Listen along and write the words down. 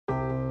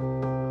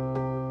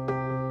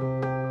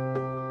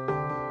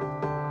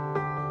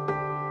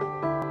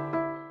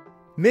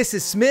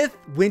Mrs. Smith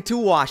went to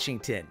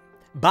Washington.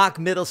 BAK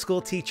Middle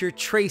School teacher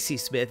Tracy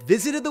Smith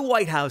visited the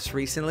White House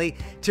recently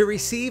to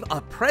receive a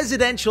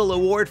presidential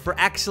award for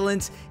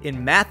excellence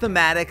in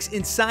mathematics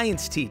and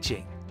science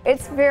teaching.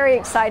 It's very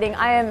exciting.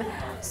 I am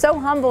so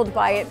humbled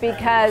by it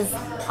because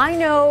I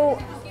know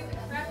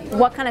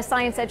what kind of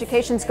science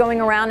education is going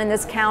around in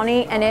this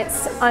county, and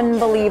it's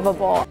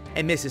unbelievable.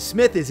 And Mrs.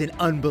 Smith is an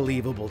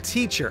unbelievable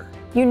teacher.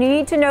 You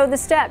need to know the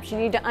steps. You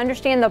need to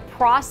understand the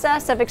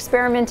process of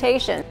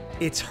experimentation.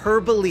 It's her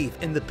belief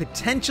in the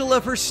potential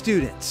of her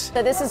students.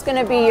 So this is going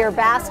to be your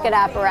basket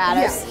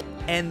apparatus. Yes.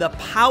 And the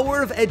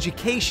power of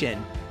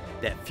education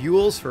that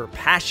fuels her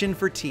passion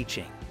for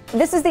teaching.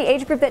 This is the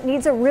age group that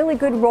needs a really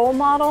good role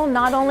model,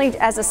 not only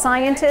as a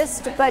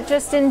scientist, but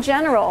just in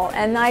general.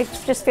 And I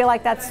just feel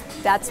like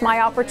that's my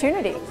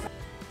opportunity.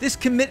 This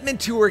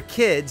commitment to her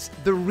kids,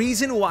 the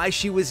reason why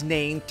she was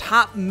named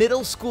top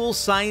middle school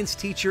science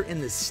teacher in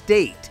the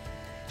state.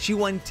 She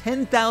won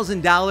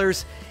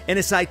 $10,000 and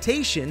a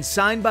citation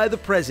signed by the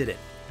president.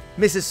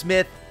 Mrs.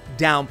 Smith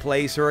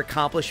downplays her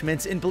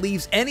accomplishments and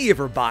believes any of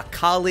her BAK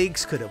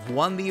colleagues could have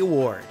won the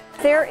award.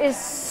 There is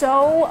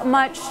so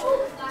much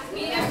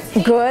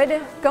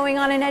good going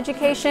on in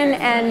education,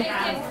 and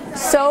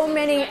so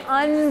many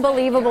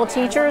unbelievable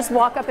teachers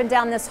walk up and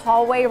down this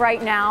hallway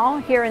right now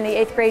here in the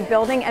 8th grade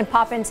building and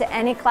pop into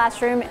any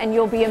classroom, and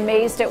you'll be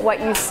amazed at what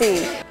you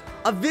see.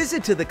 A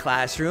visit to the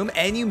classroom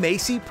and you may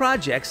see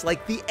projects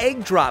like the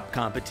egg drop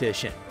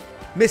competition.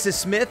 Mrs.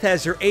 Smith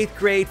has her 8th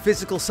grade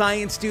physical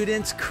science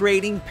students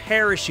creating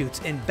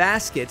parachutes and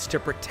baskets to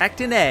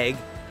protect an egg.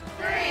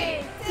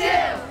 3, 2,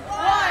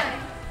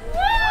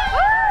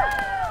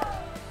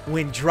 1.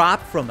 When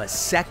dropped from a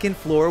second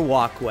floor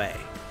walkway.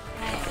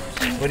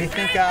 What do you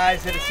think,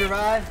 guys? Did it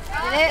survive?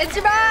 It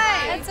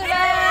survived! It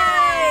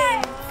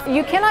survived!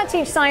 You cannot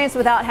teach science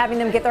without having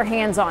them get their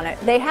hands on it.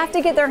 They have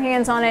to get their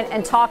hands on it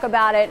and talk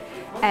about it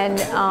and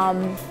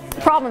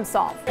problem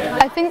solve.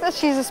 I think that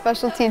she's a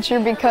special teacher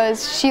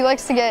because she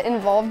likes to get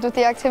involved with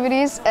the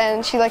activities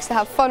and she likes to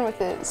have fun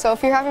with it. So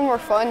if you're having more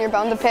fun, you're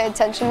bound to pay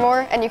attention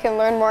more and you can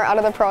learn more out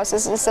of the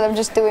process instead of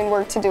just doing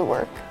work to do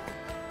work.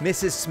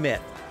 Mrs.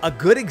 Smith, a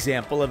good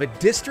example of a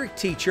district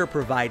teacher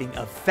providing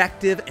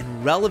effective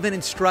and relevant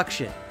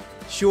instruction.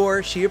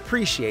 Sure, she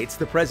appreciates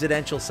the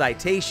presidential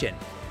citation,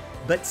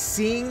 but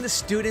seeing the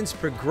students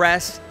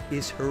progress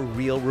is her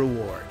real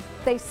reward.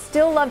 They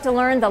still love to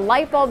learn. The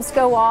light bulbs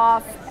go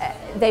off.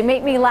 They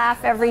make me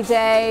laugh every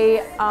day.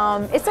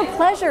 It's a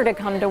pleasure to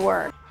come to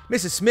work.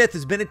 Mrs. Smith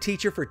has been a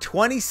teacher for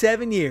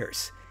 27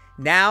 years.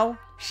 Now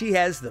she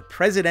has the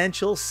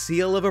presidential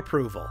seal of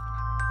approval.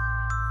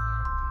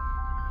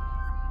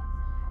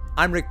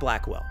 I'm Rick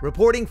Blackwell,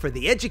 reporting for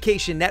the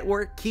Education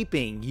Network,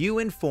 keeping you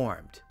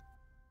informed.